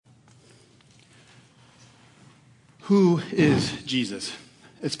Who is Jesus?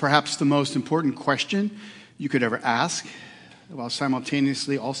 It's perhaps the most important question you could ever ask, while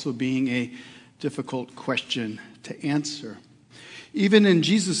simultaneously also being a difficult question to answer. Even in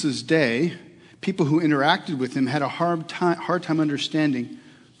Jesus' day, people who interacted with him had a hard time understanding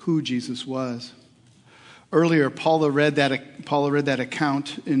who Jesus was. Earlier, Paula read that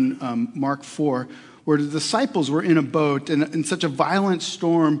account in Mark 4, where the disciples were in a boat and such a violent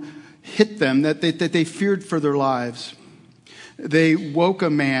storm hit them that they feared for their lives. They woke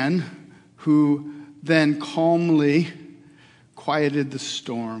a man who then calmly quieted the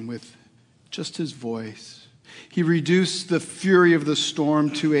storm with just his voice. He reduced the fury of the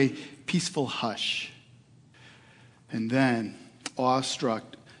storm to a peaceful hush. And then,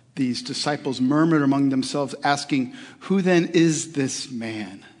 awestruck, these disciples murmured among themselves, asking, "Who then is this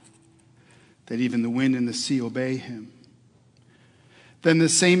man that even the wind and the sea obey him?" Then the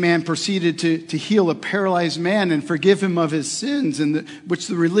same man proceeded to heal a paralyzed man and forgive him of his sins, which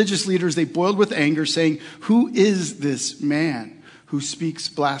the religious leaders, they boiled with anger, saying, "Who is this man who speaks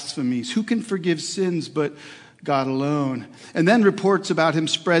blasphemies? Who can forgive sins but God alone?" And then reports about him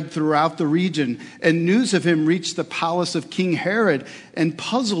spread throughout the region, and news of him reached the palace of King Herod. And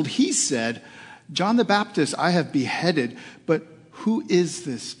puzzled, he said, "John the Baptist I have beheaded, but who is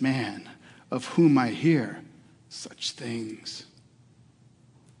this man of whom I hear such things?"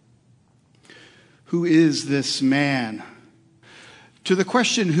 Who is this man? To the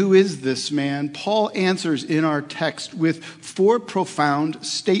question, who is this man, Paul answers in our text with 4 profound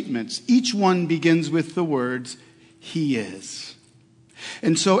statements. Each one begins with the words, "He is."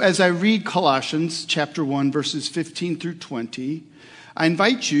 And so as I read Colossians chapter 1, verses 15 through 20, I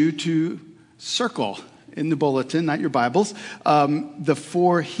invite you to circle in the bulletin, not your Bibles, the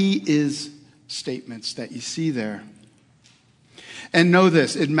 4 "He is" statements that you see there. And know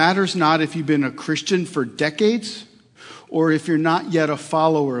this, it matters not if you've been a Christian for decades or if you're not yet a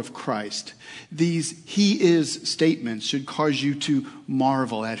follower of Christ. These "He is" statements should cause you to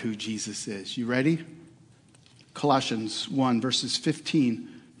marvel at who Jesus is. You ready? Colossians 1, verses 15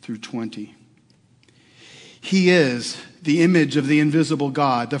 through 20. "He is the image of the invisible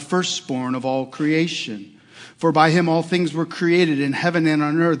God, the firstborn of all creation. For by him all things were created in heaven and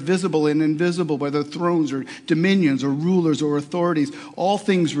on earth, visible and invisible, whether thrones or dominions or rulers or authorities. All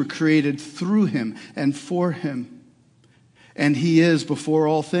things were created through him and for him. And he is before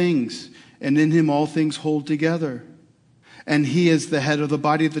all things, and in him all things hold together. And he is the head of the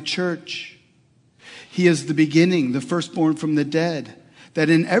body of the church. He is the beginning, the firstborn from the dead, that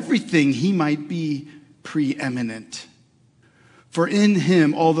in everything he might be preeminent. For in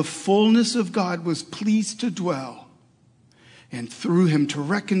him all the fullness of God was pleased to dwell, and through him to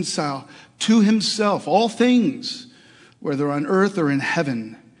reconcile to himself all things, whether on earth or in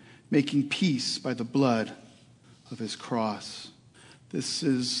heaven, making peace by the blood of his cross." This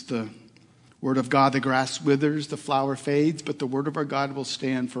is the word of God. The grass withers, the flower fades, but the word of our God will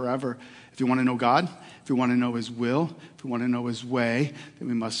stand forever. If you want to know God, if you want to know his will, if you want to know his way, then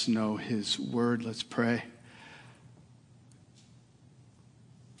we must know his word. Let's pray.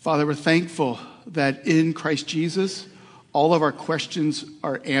 Father, we're thankful that in Christ Jesus, all of our questions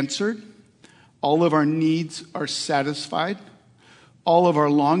are answered, all of our needs are satisfied, all of our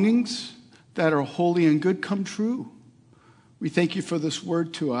longings that are holy and good come true. We thank you for this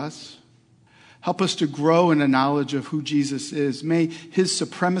word to us. Help us to grow in a knowledge of who Jesus is. May his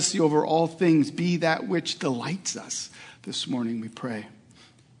supremacy over all things be that which delights us this morning, we pray.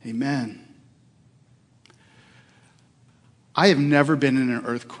 Amen. I have never been in an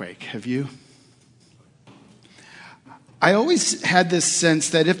earthquake. Have you? I always had this sense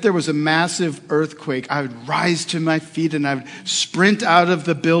that if there was a massive earthquake, I would rise to my feet and I would sprint out of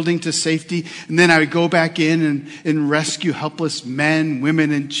the building to safety. And then I would go back in and rescue helpless men,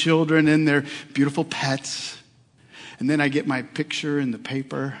 women, and children and their beautiful pets. And then I get my picture in the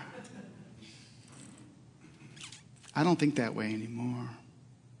paper. I don't think that way anymore.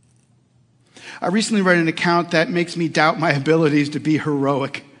 I recently read an account that makes me doubt my abilities to be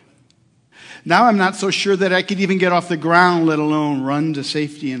heroic. Now I'm not so sure that I could even get off the ground, let alone run to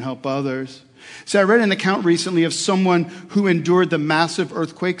safety and help others. So I read an account recently of someone who endured the massive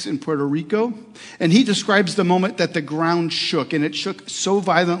earthquakes in Puerto Rico. And he describes the moment that the ground shook. And it shook so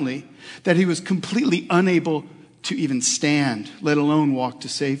violently that he was completely unable to even stand, let alone walk to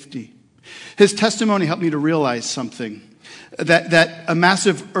safety. His testimony helped me to realize something. That a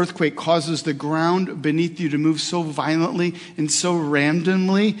massive earthquake causes the ground beneath you to move so violently and so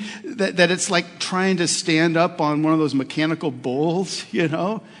randomly that it's like trying to stand up on one of those mechanical bulls,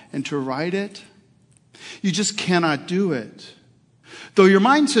 and to ride it. You just cannot do it. Though your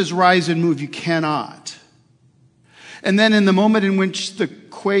mind says rise and move, you cannot. And then in the moment in which the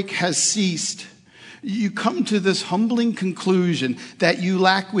quake has ceased, you come to this humbling conclusion that you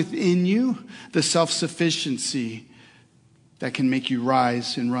lack within you the self-sufficiency that can make you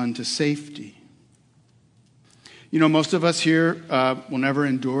rise and run to safety. You know, most of us here will never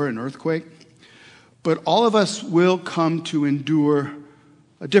endure an earthquake, but all of us will come to endure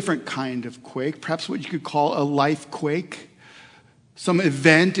a different kind of quake, perhaps what you could call a life quake. Some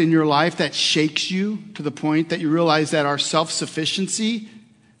event in your life that shakes you to the point that you realize that our self-sufficiency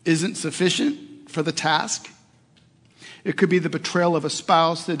isn't sufficient for the task. It could be the betrayal of a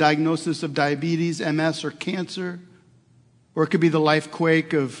spouse, the diagnosis of diabetes, MS, or cancer. Or it could be the life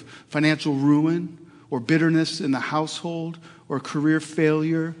quake of financial ruin, or bitterness in the household, or career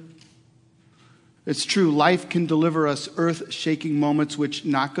failure. It's true, life can deliver us earth-shaking moments which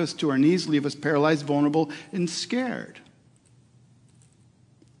knock us to our knees, leave us paralyzed, vulnerable, and scared.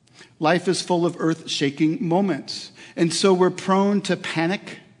 Life is full of earth-shaking moments. And so we're prone to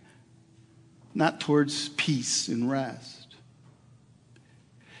panic, not towards peace and rest.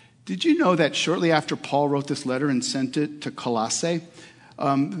 Did you know that shortly after Paul wrote this letter and sent it to Colossae,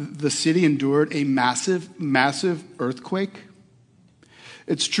 the city endured a massive, massive earthquake?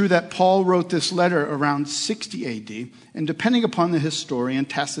 It's true that Paul wrote this letter around 60 AD, and depending upon the historian,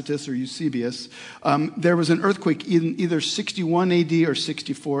 Tacitus or Eusebius, there was an earthquake in either 61 AD or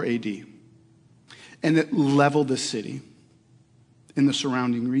 64 AD, and it leveled the city in the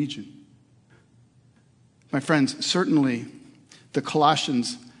surrounding region. My friends, certainly the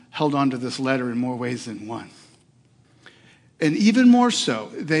Colossians held on to this letter in more ways than one. And even more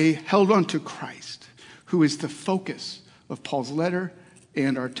so, they held on to Christ, who is the focus of Paul's letter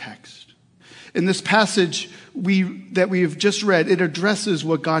and our text. In this passage that we have just read, it addresses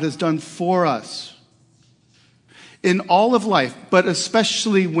what God has done for us. In all of life, but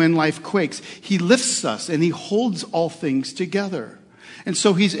especially when life quakes, he lifts us and he holds all things together. And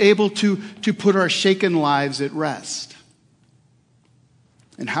so he's able to put our shaken lives at rest.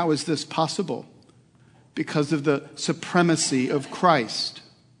 And how is this possible? Because of the supremacy of Christ.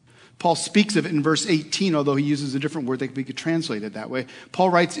 Paul speaks of it in verse 18, although he uses a different word that we could translate it that way.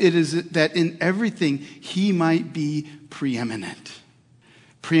 Paul writes, it is that in everything he might be preeminent.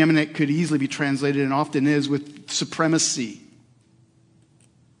 Preeminent could easily be translated, and often is, with supremacy.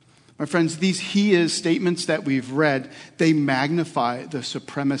 My friends, these he is statements that we've read, they magnify the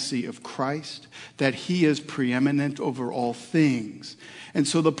supremacy of Christ, that he is preeminent over all things. And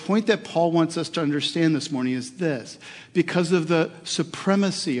so the point that Paul wants us to understand this morning is this. Because of the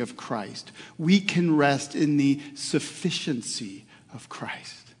supremacy of Christ, we can rest in the sufficiency of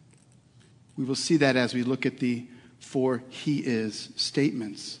Christ. We will see that as we look at the 4 he is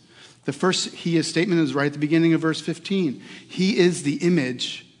statements. The first he is statement is right at the beginning of verse 15. He is the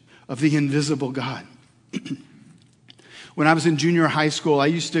image of the invisible God. When I was in junior high school, I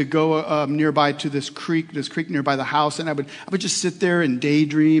used to go nearby to this creek nearby the house, and I would just sit there and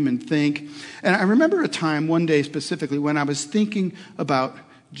daydream and think. And I remember a time, one day specifically, when I was thinking about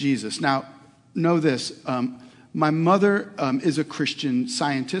Jesus. Now, know this, my mother is a Christian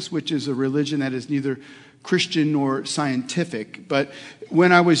Scientist, which is a religion that is neither Christian nor scientific. But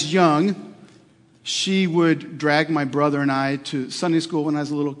when I was young, she would drag my brother and I to Sunday school when I was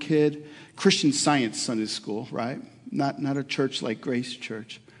a little kid. Christian Science Sunday school, right? Not a church like Grace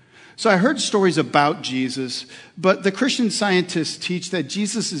Church. So I heard stories about Jesus, but the Christian Scientists teach that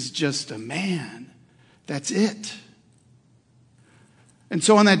Jesus is just a man. That's it. And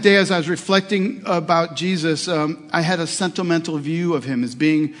so on that day, as I was reflecting about Jesus, I had a sentimental view of him as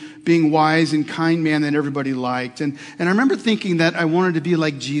being wise and kind man that everybody liked. And I remember thinking that I wanted to be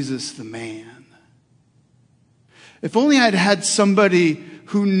like Jesus the man. If only I'd had somebody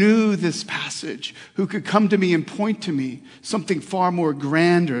who knew this passage, who could come to me and point to me something far more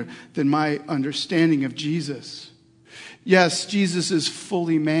grander than my understanding of Jesus. Yes, Jesus is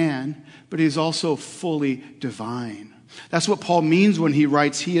fully man, but he is also fully divine. That's what Paul means when he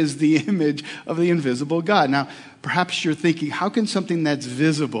writes, he is the image of the invisible God. Now, perhaps you're thinking, how can something that's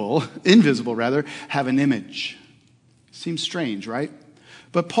invisible, have an image? Seems strange, right?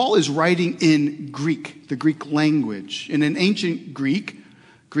 But Paul is writing in Greek, the Greek language. In an ancient Greek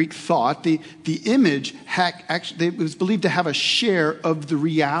thought, the image actually it was believed to have a share of the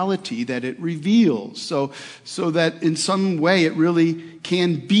reality that it reveals. So that in some way it really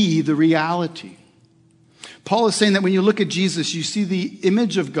can be the reality. Paul is saying that when you look at Jesus, you see the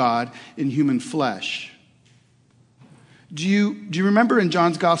image of God in human flesh. Do you remember in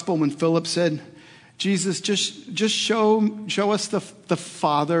John's gospel when Philip said, Jesus, just show us the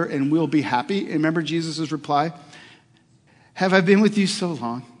Father and we'll be happy? And remember Jesus' reply? Have I been with you so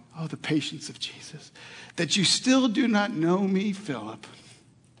long? Oh, the patience of Jesus. That you still do not know me, Philip.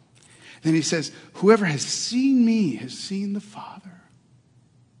 Then he says, whoever has seen me has seen the Father.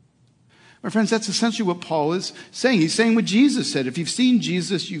 My friends, that's essentially what Paul is saying. He's saying what Jesus said. If you've seen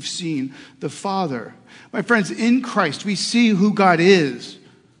Jesus, you've seen the Father. My friends, in Christ, we see who God is,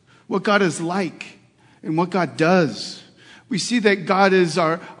 what God is like, and what God does. We see that God is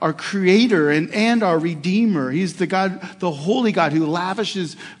our creator and our redeemer. He's the God, the holy God who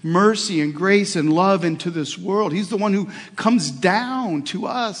lavishes mercy and grace and love into this world. He's the one who comes down to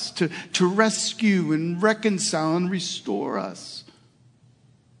us to rescue and reconcile and restore us.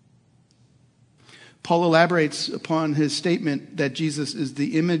 Paul elaborates upon his statement that Jesus is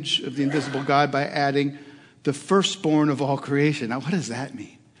the image of the invisible God by adding the firstborn of all creation. Now, what does that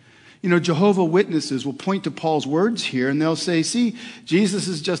mean? You know, Jehovah's Witnesses will point to Paul's words here and they'll say, see, Jesus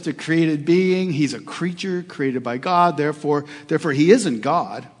is just a created being. He's a creature created by God. Therefore, he isn't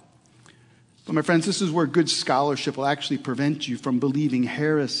God. But my friends, this is where good scholarship will actually prevent you from believing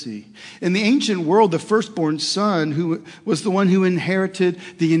heresy. In the ancient world, the firstborn son who was the one who inherited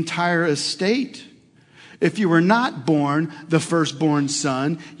the entire estate. If you were not born the firstborn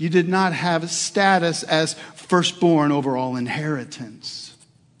son, you did not have status as firstborn over all inheritance.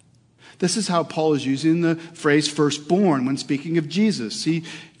 This is how Paul is using the phrase firstborn when speaking of Jesus. See,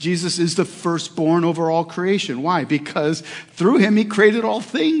 Jesus is the firstborn over all creation. Why? Because through him he created all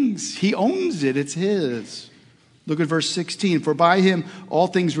things. He owns it. It's his. Look at verse 16. For by him all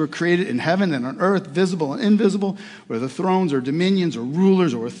things were created in heaven and on earth, visible and invisible, whether thrones or dominions or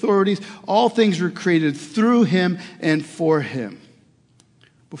rulers or authorities. All things were created through him and for him.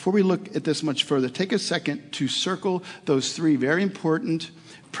 Before we look at this much further, take a second to circle those three very important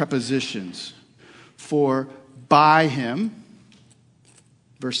prepositions. For by him,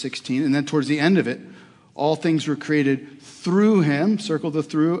 verse 16, and then towards the end of it, all things were created through him, circle the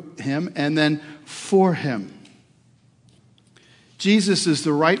through him, and then for him. Jesus is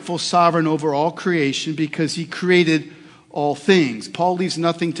the rightful sovereign over all creation because he created all things. Paul leaves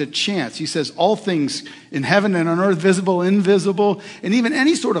nothing to chance. He says all things in heaven and on earth, visible, invisible, and even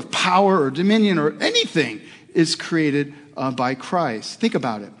any sort of power or dominion or anything is created by Christ. Think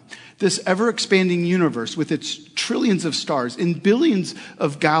about it. This ever-expanding universe with its trillions of stars and billions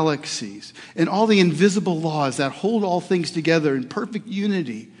of galaxies and all the invisible laws that hold all things together in perfect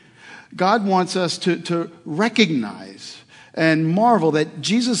unity. God wants us to recognize and marvel that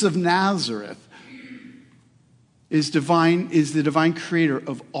Jesus of Nazareth is the divine creator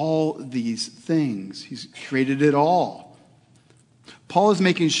of all these things. He's created it all. Paul is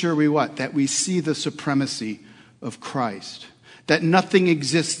making sure that we see the supremacy of Christ. That nothing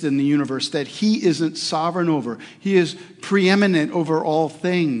exists in the universe that he isn't sovereign over. He is preeminent over all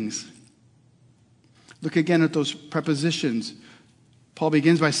things. Look again at those prepositions. Paul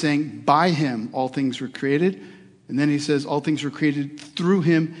begins by saying, by him all things were created. And then he says, all things were created through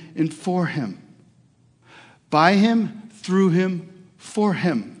him and for him. By him, through him, for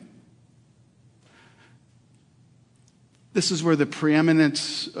him. This is where the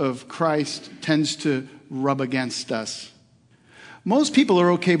preeminence of Christ tends to rub against us. Most people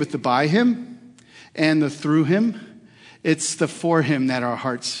are okay with the by him and the through him. It's the for him that our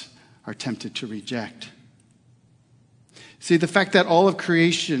hearts are tempted to reject. See, the fact that all of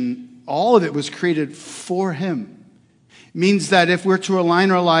creation, all of it was created for him, means that if we're to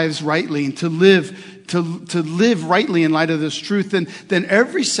align our lives rightly and to live rightly in light of this truth, then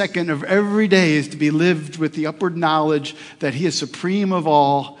every second of every day is to be lived with the upward knowledge that he is supreme of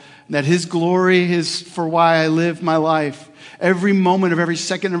all, and that his glory is for why I live my life. Every moment of every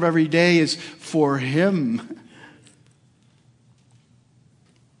second of every day is for him.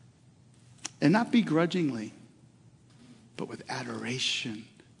 And not begrudgingly, but with adoration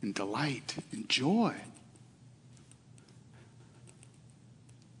and delight and joy.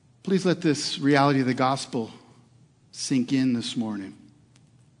 Please let this reality of the gospel sink in this morning.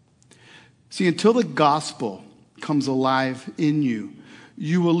 See, until the gospel comes alive in you,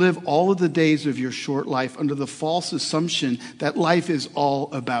 you will live all of the days of your short life under the false assumption that life is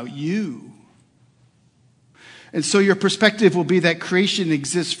all about you. And so your perspective will be that creation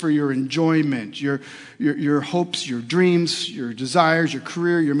exists for your enjoyment, your hopes, your dreams, your desires, your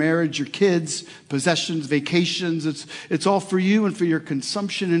career, your marriage, your kids, possessions, vacations. It's all for you and for your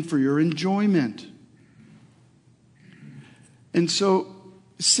consumption and for your enjoyment. And so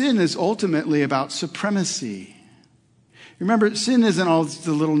sin is ultimately about supremacy. Remember, sin isn't all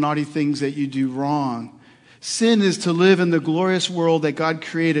the little naughty things that you do wrong. Sin is to live in the glorious world that God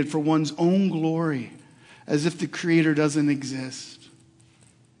created for one's own glory, as if the Creator doesn't exist.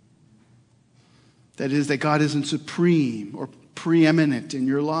 That is, that God isn't supreme or preeminent in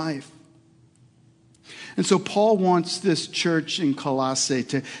your life. And so Paul wants this church in Colossae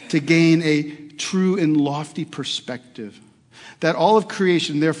to gain a true and lofty perspective. That all of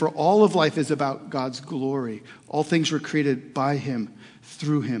creation, therefore all of life, is about God's glory. All things were created by him,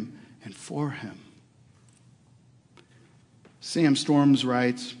 through him, and for him. Sam Storms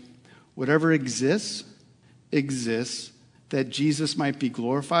writes, whatever exists that Jesus might be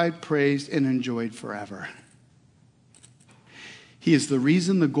glorified, praised, and enjoyed forever. He is the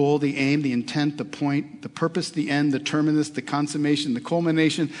reason, the goal, the aim, the intent, the point, the purpose, the end, the terminus, the consummation, the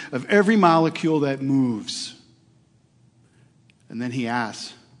culmination of every molecule that moves. And then he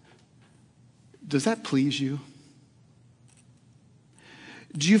asks, does that please you?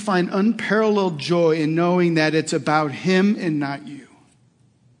 Do you find unparalleled joy in knowing that it's about him and not you?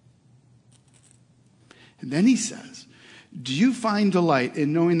 And then he says, do you find delight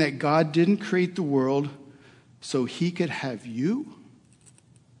in knowing that God didn't create the world so he could have you,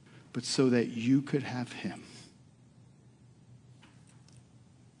 but so that you could have him?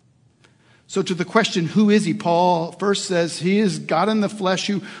 So to the question, who is he? Paul first says he is God in the flesh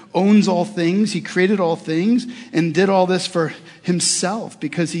who owns all things. He created all things and did all this for himself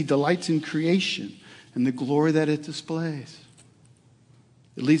because he delights in creation and the glory that it displays.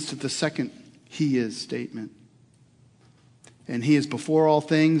 It leads to the second he is statement. And he is before all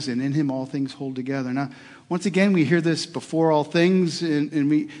things, and in him all things hold together. Now, once again, we hear this before all things,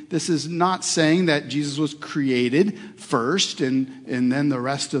 and this is not saying that Jesus was created first and then the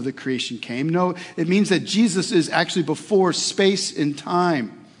rest of the creation came. No, it means that Jesus is actually before space and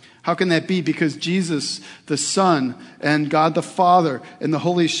time. How can that be? Because Jesus, the Son, and God the Father, and the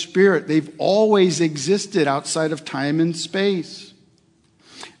Holy Spirit, they've always existed outside of time and space.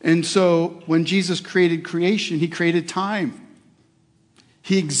 And so when Jesus created creation, he created time.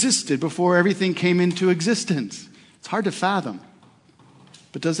 He existed before everything came into existence. It's hard to fathom.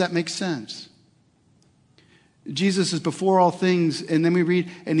 But does that make sense? Jesus is before all things, and then we read,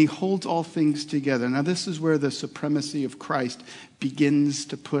 and he holds all things together. Now this is where the supremacy of Christ begins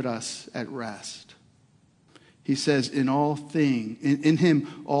to put us at rest. He says, in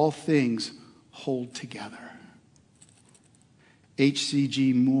him all things hold together.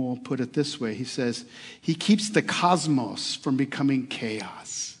 H.C.G. Moule put it this way. He says, he keeps the cosmos from becoming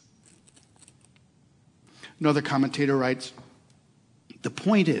chaos. Another commentator writes, the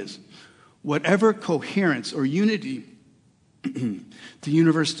point is, whatever coherence or unity the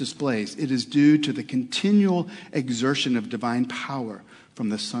universe displays, it is due to the continual exertion of divine power from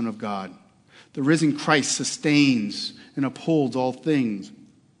the Son of God. The risen Christ sustains and upholds all things.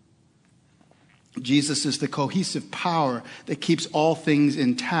 Jesus is the cohesive power that keeps all things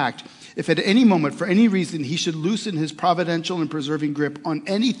intact. If at any moment, for any reason, he should loosen his providential and preserving grip on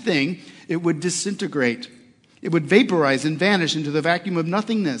anything, it would disintegrate. It would vaporize and vanish into the vacuum of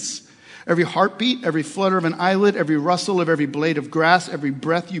nothingness. Every heartbeat, every flutter of an eyelid, every rustle of every blade of grass, every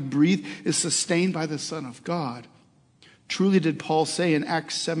breath you breathe is sustained by the Son of God. Truly did Paul say in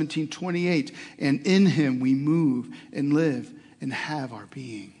Acts 17:28, and in him we move and live and have our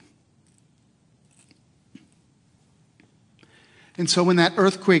being. And so when that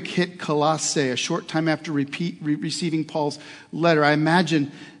earthquake hit Colossae a short time after receiving Paul's letter, I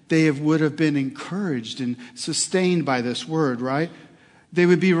imagine they would have been encouraged and sustained by this word, right? They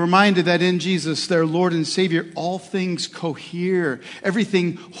would be reminded that in Jesus, their Lord and Savior, all things cohere.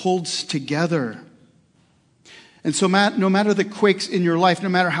 Everything holds together. And so no matter the quakes in your life, no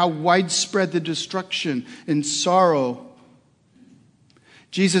matter how widespread the destruction and sorrow,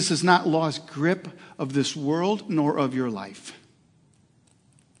 Jesus has not lost grip of this world nor of your life.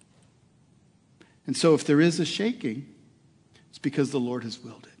 And so if there is a shaking, it's because the Lord has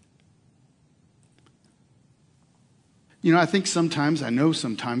willed it. You know, I know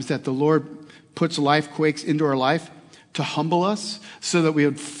sometimes that the Lord puts life quakes into our life to humble us so that we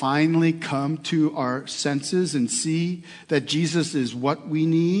would finally come to our senses and see that Jesus is what we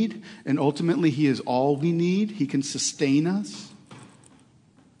need, and ultimately he is all we need. He can sustain us.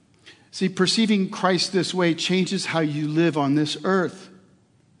 See, perceiving Christ this way changes how you live on this earth.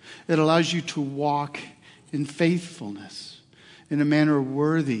 It allows you to walk in faithfulness, in a manner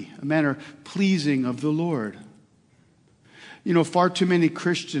worthy, a manner pleasing of the Lord. You know, far too many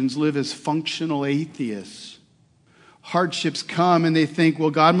Christians live as functional atheists. Hardships come and they think, well,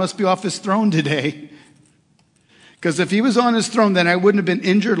 God must be off his throne today. Because if he was on his throne, then I wouldn't have been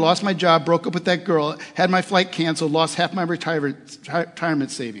injured, lost my job, broke up with that girl, had my flight canceled, lost half my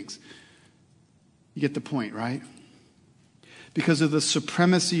retirement savings. You get the point, right? Because of the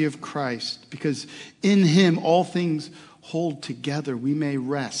supremacy of Christ, because in him all things hold together, we may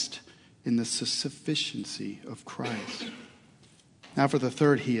rest in the sufficiency of Christ. Now for the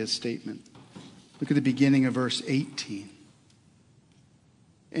third he is statement. Look at the beginning of verse 18.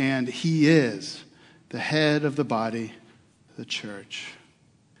 And he is the head of the body, the church.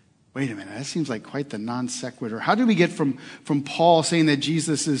 Wait a minute, that seems like quite the non sequitur. How do we get from Paul saying that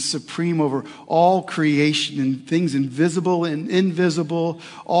Jesus is supreme over all creation and things invisible and invisible,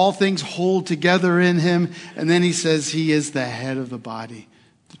 all things hold together in him, and then he says he is the head of the body,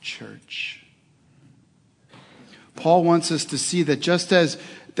 the church? Paul wants us to see that just as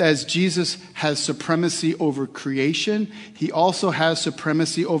Jesus has supremacy over creation, he also has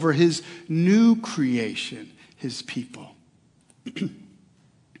supremacy over his new creation, his people.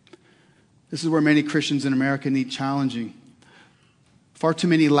 This is where many Christians in America need challenging. Far too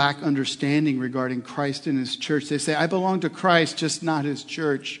many lack understanding regarding Christ and his church. They say, I belong to Christ, just not his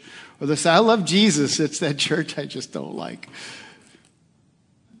church. Or they say, I love Jesus, it's that church I just don't like.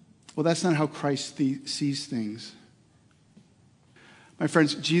 Well, that's not how Christ sees things. My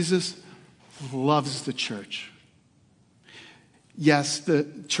friends, Jesus loves the church. Yes, the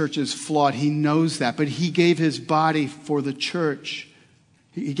church is flawed. He knows that, but he gave his body for the church.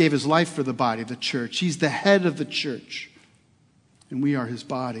 He gave his life for the body, the church. He's the head of the church, and we are his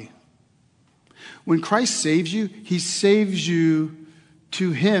body. When Christ saves you, he saves you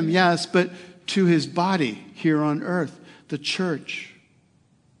to him, yes, but to his body here on earth, the church.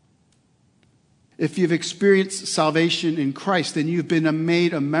 If you've experienced salvation in Christ, then you've been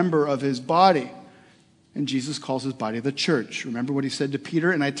made a member of his body. And Jesus calls his body the church. Remember what he said to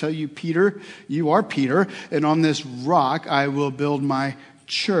Peter? And I tell you, Peter, you are Peter, and on this rock I will build my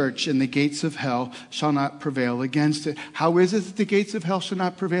church, and the gates of hell shall not prevail against it. How is it that the gates of hell shall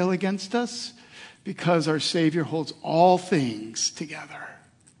not prevail against us? Because our Savior holds all things together.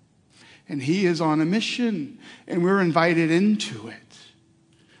 And he is on a mission, and we're invited into it.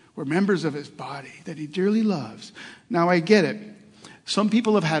 We're members of his body that he dearly loves. Now, I get it. Some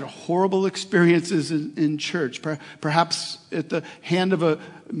people have had horrible experiences in church, perhaps at the hand of a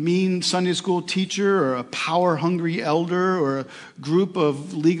mean Sunday school teacher or a power-hungry elder or a group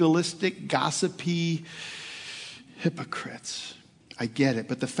of legalistic, gossipy hypocrites. I get it.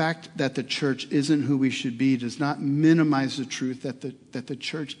 But the fact that the church isn't who we should be does not minimize the truth that the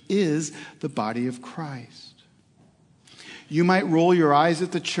church is the body of Christ. You might roll your eyes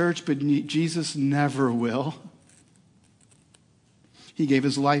at the church, but Jesus never will. He gave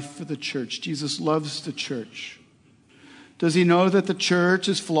his life for the church. Jesus loves the church. Does he know that the church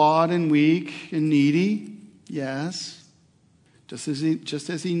is flawed and weak and needy? Yes. Just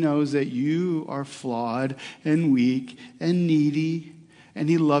as he knows that you are flawed and weak and needy, and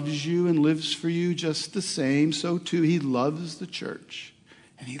he loves you and lives for you just the same, so too he loves the church,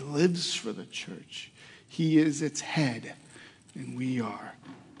 and he lives for the church. He is its head, and we are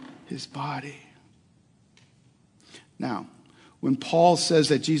his body. Now, when Paul says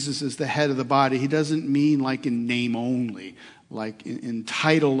that Jesus is the head of the body, he doesn't mean like in name only, like in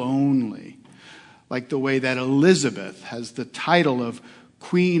title only, like the way that Elizabeth has the title of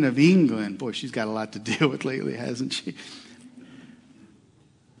Queen of England. Boy, she's got a lot to deal with lately, hasn't she?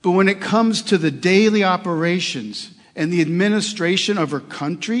 But when it comes to the daily operations and the administration of her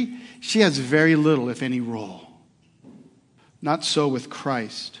country, she has very little, if any, role. Not so with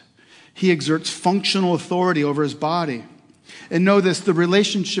Christ. He exerts functional authority over his body. And know this, the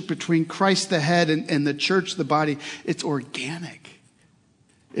relationship between Christ the head and the church, the body, it's organic.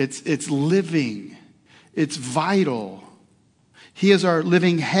 It's living. It's vital. He is our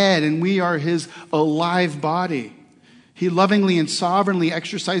living head, and we are his alive body. He lovingly and sovereignly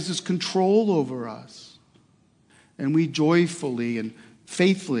exercises control over us. And we joyfully and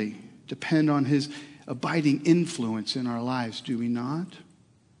faithfully depend on his abiding influence in our lives, do we not?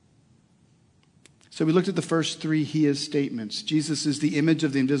 So we looked at the first three he is statements. Jesus is the image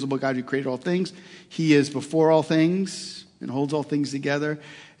of the invisible God who created all things. He is before all things and holds all things together.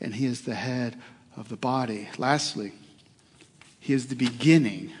 And he is the head of the body. Lastly, he is the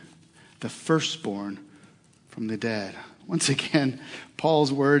beginning, the firstborn from the dead. Once again,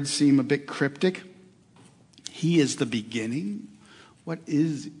 Paul's words seem a bit cryptic. He is the beginning. What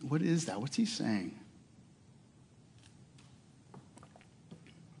is that? What's he saying?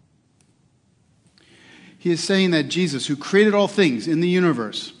 He is saying that Jesus, who created all things in the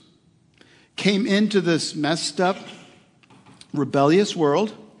universe, came into this messed up, rebellious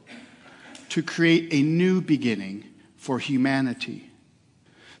world to create a new beginning for humanity.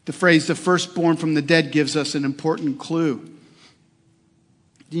 The phrase, the firstborn from the dead, gives us an important clue.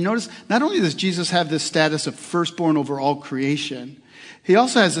 Do you notice, not only does Jesus have this status of firstborn over all creation, he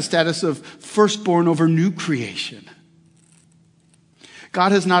also has the status of firstborn over new creation.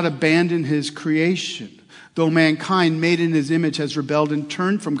 God has not abandoned his creation. Though mankind made in his image has rebelled and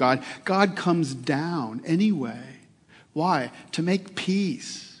turned from God, God comes down anyway. Why? To make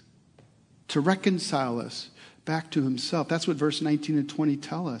peace, to reconcile us back to himself. That's what verse 19 and 20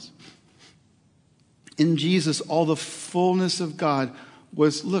 tell us. In Jesus, all the fullness of God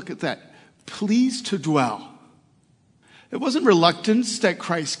was, look at that, pleased to dwell. It wasn't reluctance that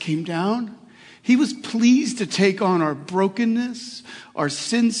Christ came down. He was pleased to take on our brokenness, our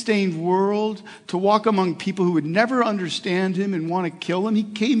sin-stained world, to walk among people who would never understand him and want to kill him. He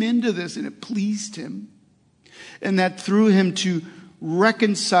came into this and it pleased him. And that through him to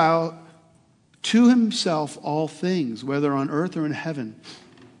reconcile to himself all things, whether on earth or in heaven,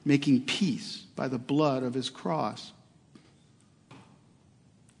 making peace by the blood of his cross.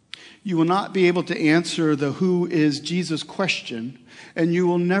 You will not be able to answer the who is Jesus question, and you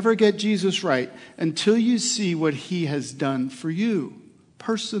will never get Jesus right until you see what he has done for you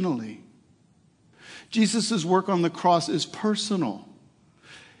personally. Jesus' work on the cross is personal.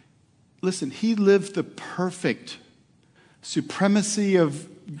 Listen, he lived the perfect supremacy of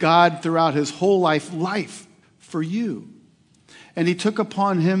God throughout his whole life for you. And he took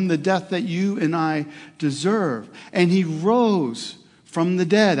upon him the death that you and I deserve. And he rose from the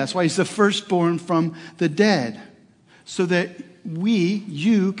dead. That's why he's the firstborn from the dead. So that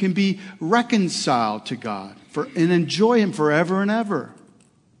you can be reconciled to God and enjoy him forever and ever.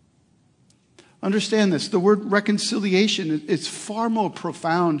 Understand this. The word reconciliation is far more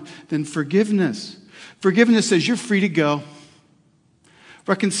profound than forgiveness. Forgiveness says you're free to go.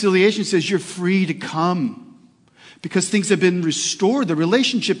 Reconciliation says you're free to come. Because things have been restored. The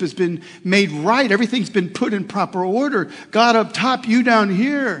relationship has been made right. Everything's been put in proper order. God up top, you down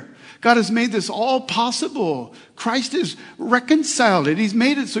here. God has made this all possible. Christ has reconciled it. He's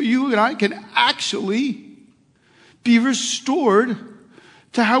made it so you and I can actually be restored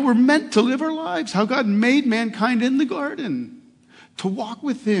to how we're meant to live our lives. How God made mankind in the garden. To walk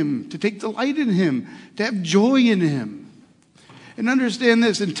with him. To take delight in him. To have joy in him. And understand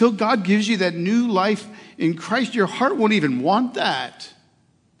this, until God gives you that new life in Christ, your heart won't even want that.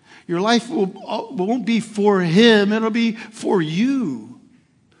 Your life won't be for him, it'll be for you.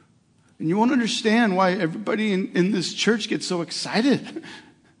 And you won't understand why everybody in this church gets so excited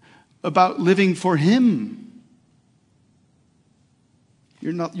about living for him.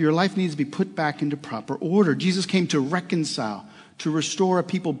 Your life needs to be put back into proper order. Jesus came to reconcile, to restore a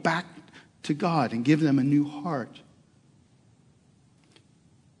people back to God and give them a new heart.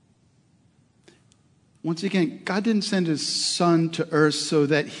 Once again, God didn't send his son to earth so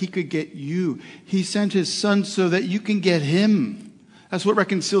that he could get you. He sent his son so that you can get him. That's what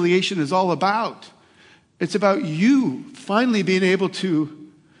reconciliation is all about. It's about you finally being able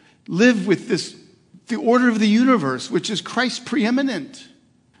to live with the order of the universe, which is Christ preeminent.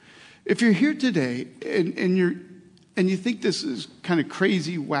 If you're here today and you think this is kind of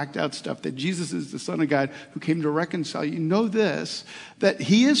crazy, whacked out stuff, that Jesus is the Son of God who came to reconcile you, know this, that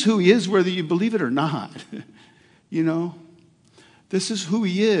he is who he is whether you believe it or not. You know, this is who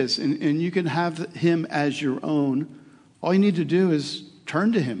he is, and you can have him as your own. All you need to do is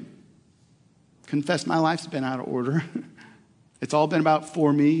turn to him. Confess my life's been out of order. It's all been about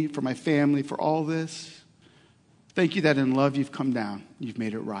for me, for my family, for all this. Thank you that in love you've come down. You've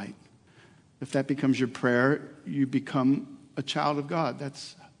made it right. If that becomes your prayer, you become a child of God.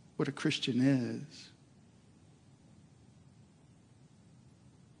 That's what a Christian is.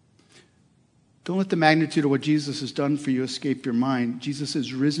 Don't let the magnitude of what Jesus has done for you escape your mind. Jesus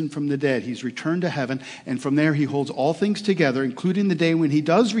is risen from the dead. He's returned to heaven, and from there he holds all things together, including the day when he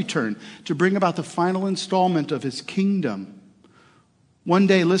does return to bring about the final installment of his kingdom. One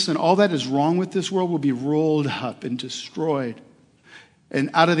day, listen, all that is wrong with this world will be rolled up and destroyed. And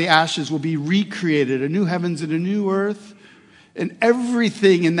out of the ashes will be recreated, a new heavens and a new earth. And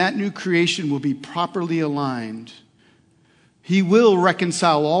everything in that new creation will be properly aligned. He will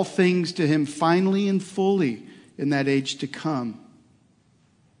reconcile all things to him finally and fully in that age to come.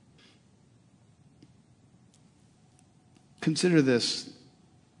 Consider this.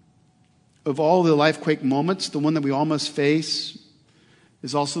 Of all the lifequake moments, the one that we all must face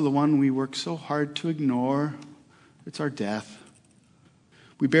is also the one we work so hard to ignore. It's our death.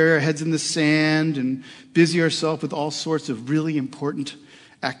 We bury our heads in the sand and busy ourselves with all sorts of really important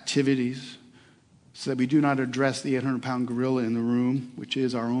activities so that we do not address the 800-pound gorilla in the room, which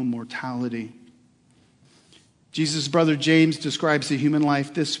is our own mortality. Jesus' brother James describes the human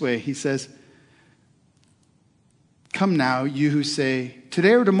life this way. He says, "Come now, you who say,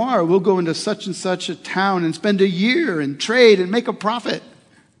 today or tomorrow we'll go into such and such a town and spend a year and trade and make a profit.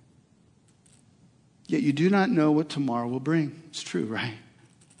 Yet you do not know what tomorrow will bring." It's true, right?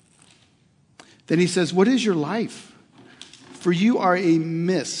 Then he says, what is your life? For you are a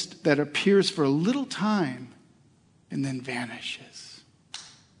mist that appears for a little time and then vanishes.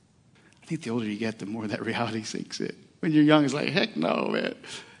 I think the older you get, the more that reality sinks in. When you're young, it's like, heck no, man.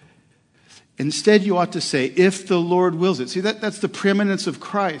 Instead, you ought to say, if the Lord wills it. See, that's the preeminence of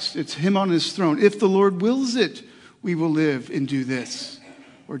Christ. It's him on his throne. If the Lord wills it, we will live and do this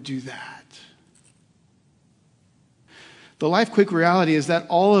or do that. The life quick reality is that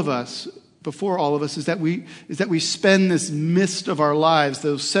all of us, before all of us, is that we spend this mist of our lives,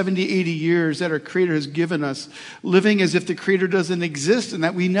 those 70, 80 years that our Creator has given us, living as if the Creator doesn't exist and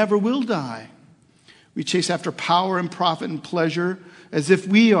that we never will die. We chase after power and profit and pleasure as if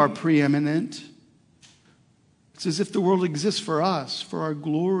we are preeminent. It's as if the world exists for us, for our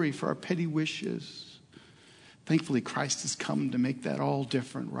glory, for our petty wishes. Thankfully, Christ has come to make that all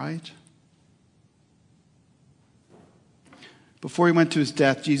different, right? Before he went to his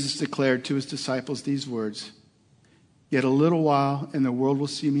death, Jesus declared to his disciples these words, "Yet a little while, and the world will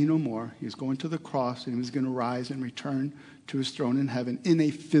see me no more." He was going to the cross, and he was going to rise and return to his throne in heaven in a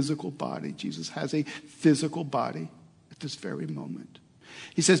physical body. Jesus has a physical body at this very moment.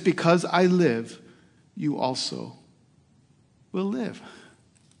 He says, because I live, you also will live.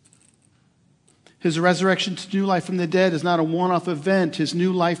 His resurrection to new life from the dead is not a one-off event. His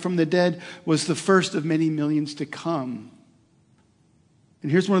new life from the dead was the first of many millions to come. And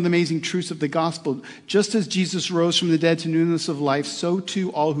here's one of the amazing truths of the gospel. Just as Jesus rose from the dead to newness of life, so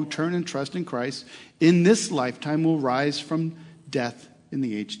too all who turn and trust in Christ in this lifetime will rise from death in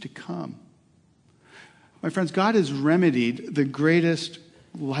the age to come. My friends, God has remedied the greatest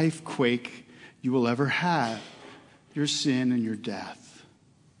life quake you will ever have, your sin and your death.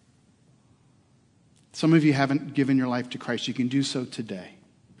 Some of you haven't given your life to Christ. You can do so today.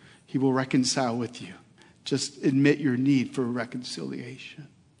 He will reconcile with you. Just admit your need for reconciliation.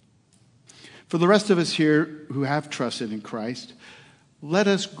 For the rest of us here who have trusted in Christ, let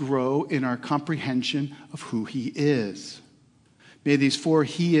us grow in our comprehension of who he is. May these 4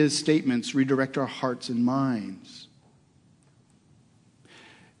 he is statements redirect our hearts and minds.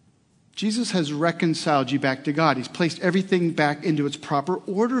 Jesus has reconciled you back to God. He's placed everything back into its proper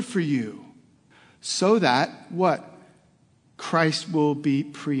order for you. So that, what? Christ will be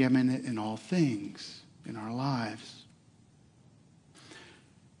preeminent in all things in our lives.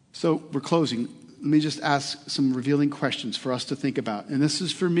 So we're closing. Let me just ask some revealing questions for us to think about. And this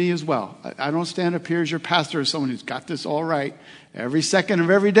is for me as well. I don't stand up here as your pastor or someone who's got this all right. Every second of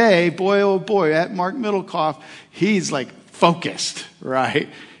every day, boy, oh boy, at Mark Middlecoff, he's like focused, right?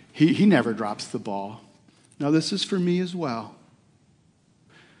 He never drops the ball. Now this is for me as well.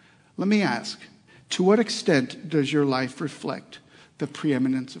 Let me ask, to what extent does your life reflect the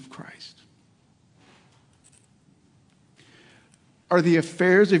preeminence of Christ? Are the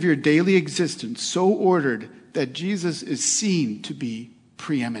affairs of your daily existence so ordered that Jesus is seen to be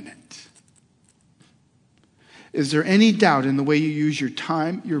preeminent? Is there any doubt in the way you use your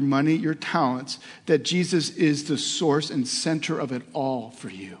time, your money, your talents, that Jesus is the source and center of it all for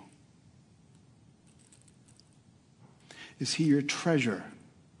you? Is he your treasure?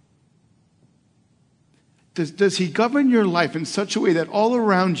 Does he govern your life in such a way that all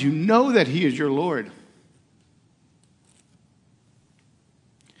around you know that he is your Lord?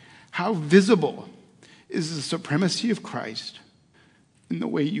 How visible is the supremacy of Christ in the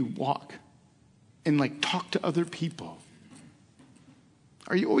way you walk and talk to other people?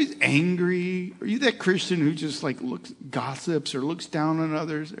 Are you always angry? Are you that Christian who just gossips or looks down on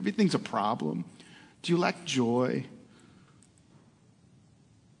others? Everything's a problem. Do you lack joy?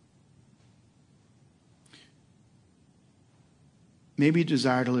 Maybe you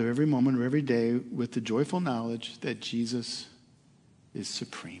desire to live every moment of every day with the joyful knowledge that Jesus is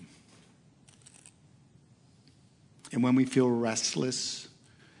supreme. And when we feel restless,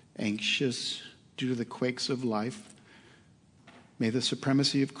 anxious due to the quakes of life, may the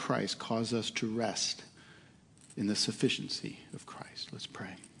supremacy of Christ cause us to rest in the sufficiency of Christ. Let's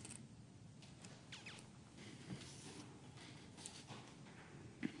pray.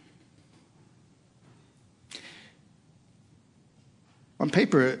 On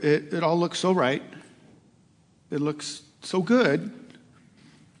paper, it all looks so right. It looks so good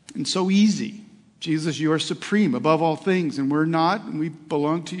and so easy. Jesus, you are supreme above all things, and we're not, and we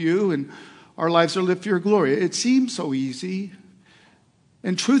belong to you, and our lives are lived for your glory. It seems so easy,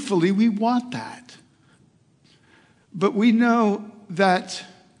 and truthfully, we want that. But we know that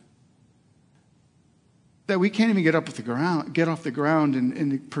we can't even get off the ground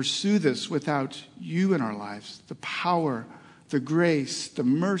and pursue this without you in our lives. The power, the grace, the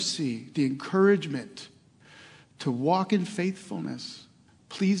mercy, the encouragement to walk in faithfulness,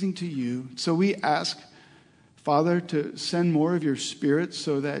 pleasing to you. So we ask, Father, to send more of your Spirit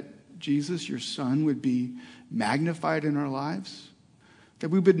so that Jesus, your Son, would be magnified in our lives, that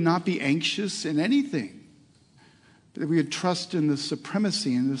we would not be anxious in anything, but that we would trust in the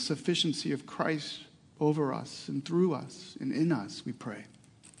supremacy and the sufficiency of Christ over us and through us and in us, we pray.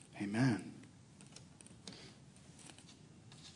 Amen.